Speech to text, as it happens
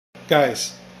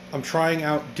Guys, I'm trying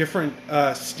out different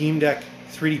Steam Deck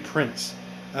 3D prints.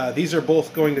 These are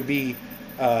both going to be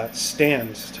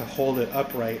stands to hold it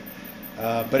upright.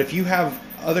 But if you have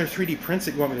other 3D prints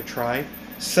that you want me to try,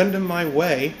 send them my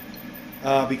way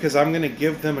because I'm going to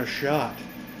give them a shot.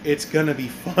 It's going to be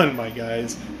fun, my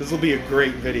guys. This will be a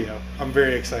great video. I'm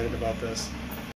very excited about this.